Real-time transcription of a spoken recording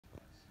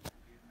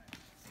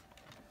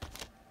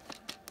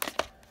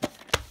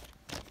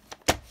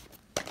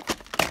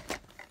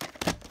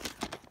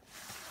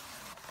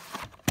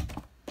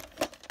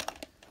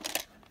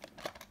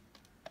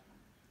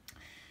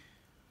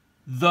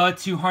The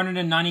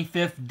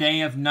 295th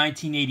day of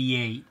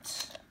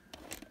 1988.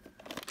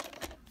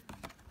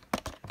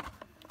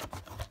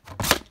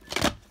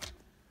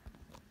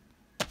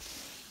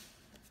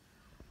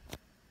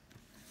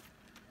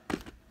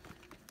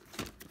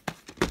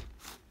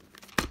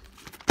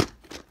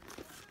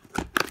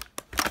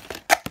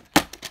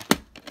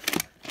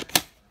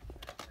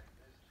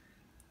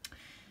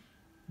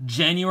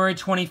 January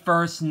 21st,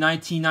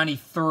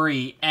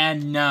 1993,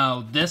 and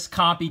no, this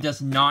copy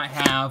does not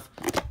have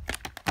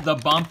the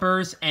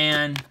bumpers,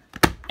 and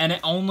it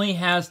only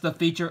has the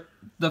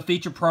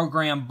feature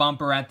program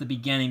bumper at the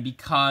beginning,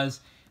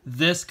 because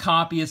this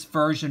copy is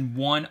version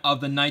 1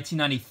 of the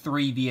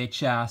 1993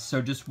 VHS,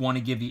 so just want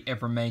to give you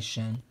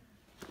information.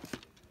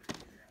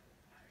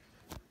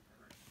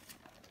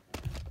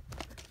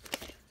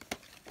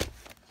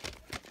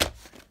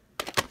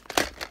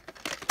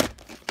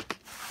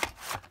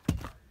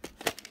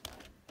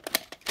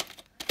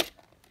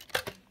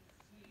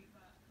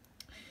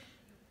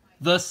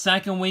 The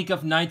second week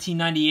of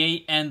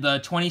 1998 and the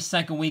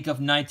 22nd week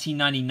of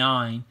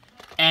 1999.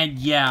 And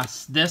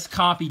yes, this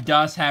copy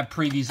does have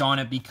previews on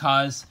it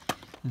because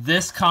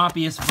this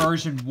copy is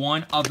version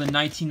 1 of the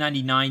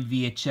 1999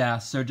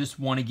 VHS, so just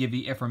want to give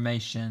you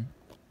information.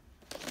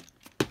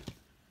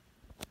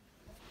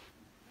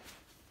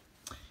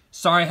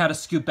 Sorry I had to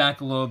scoot back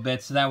a little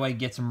bit so that way I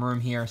get some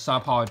room here, so I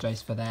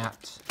apologize for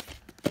that.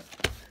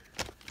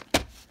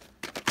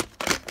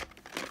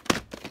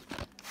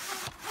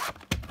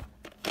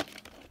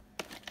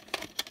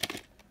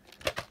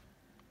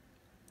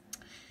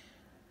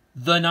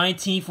 The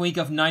 19th week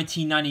of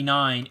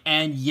 1999,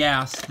 and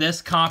yes,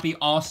 this copy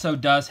also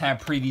does have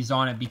previews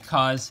on it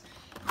because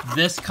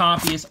this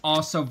copy is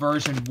also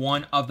version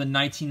 1 of the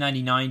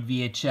 1999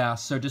 VHS,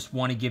 so just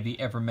want to give you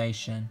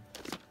information.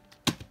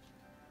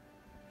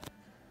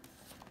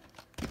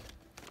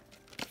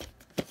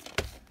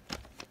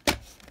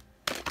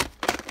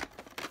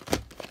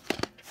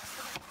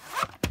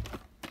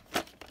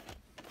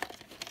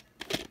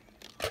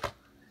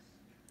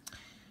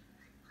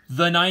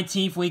 The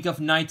 19th week of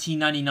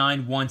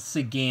 1999 once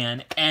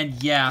again,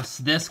 and yes,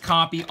 this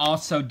copy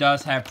also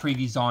does have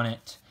previews on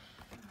it,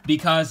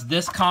 because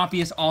this copy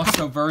is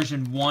also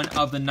version 1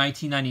 of the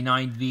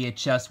 1999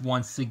 VHS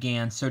once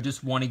again, so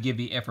just want to give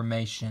you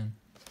information.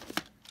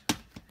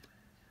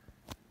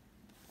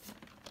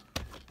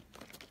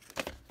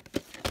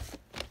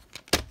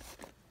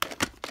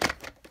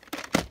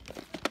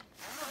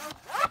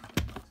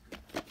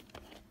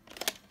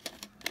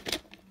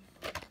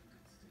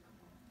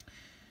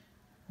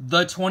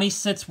 The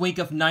 26th week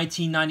of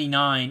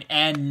 1999,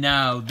 and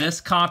no,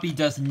 this copy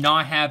does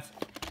not have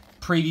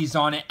previews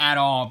on it at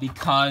all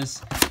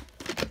because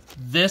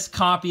this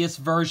copy is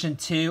version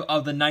 2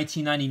 of the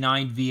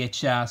 1999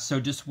 VHS, so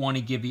just want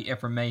to give you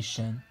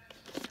information.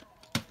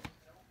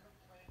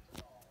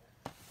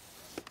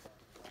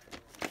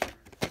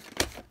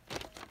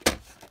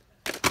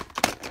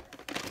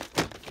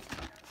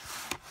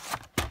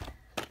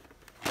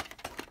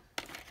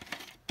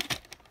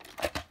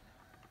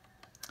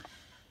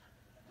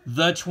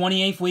 The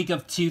 28th week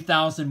of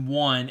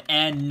 2001,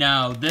 and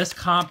no, this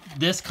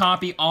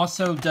copy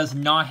also does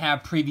not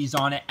have previews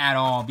on it at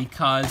all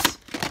because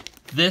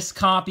this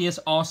copy is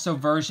also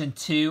version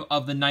 2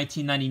 of the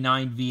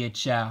 1999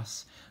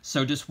 VHS,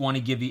 so just want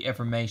to give you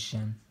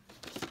information.